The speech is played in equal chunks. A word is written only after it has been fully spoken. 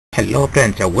Hello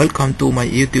friends, welcome to my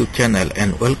YouTube channel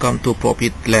and welcome to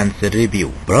profitlens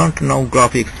review. Brand new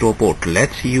graphics robot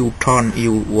lets you turn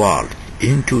your words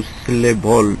into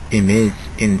sellable image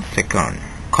in seconds.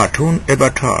 Cartoon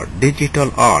avatar,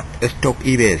 digital art, stock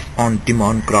images,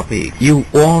 on-demand graphics. You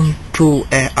want to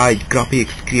AI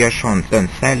graphics creations and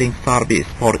selling service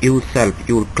for yourself,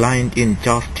 your client in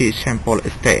just simple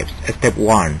steps. Step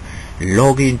 1.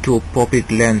 Log into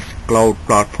profitlens cloud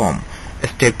platform.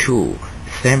 Step 2.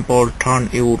 Sample turn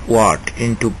your word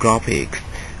into graphics.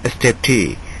 Step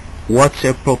 3. Watch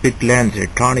a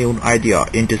profitlens turn your idea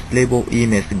into sellable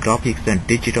image, graphics and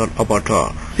digital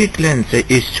avatar. Profitlens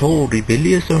is so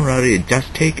revolutionary.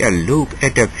 Just take a look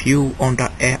at a few on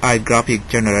the AI graphic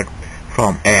generated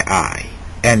from AI.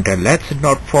 And let's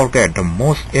not forget the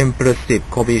most impressive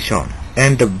commission.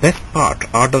 And the best part,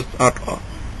 others are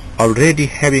already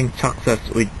having success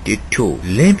with it too.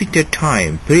 Limited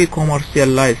time pre-commercial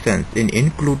license is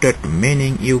included,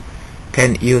 meaning you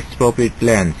can use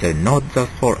profitlens not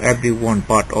just for everyone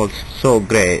but also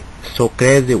so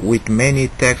crazy with many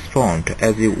text font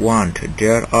as you want.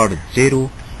 There are zero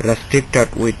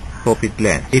restricted with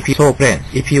profitlens. So friends,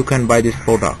 if you can buy this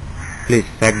product, please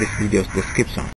check this video's description.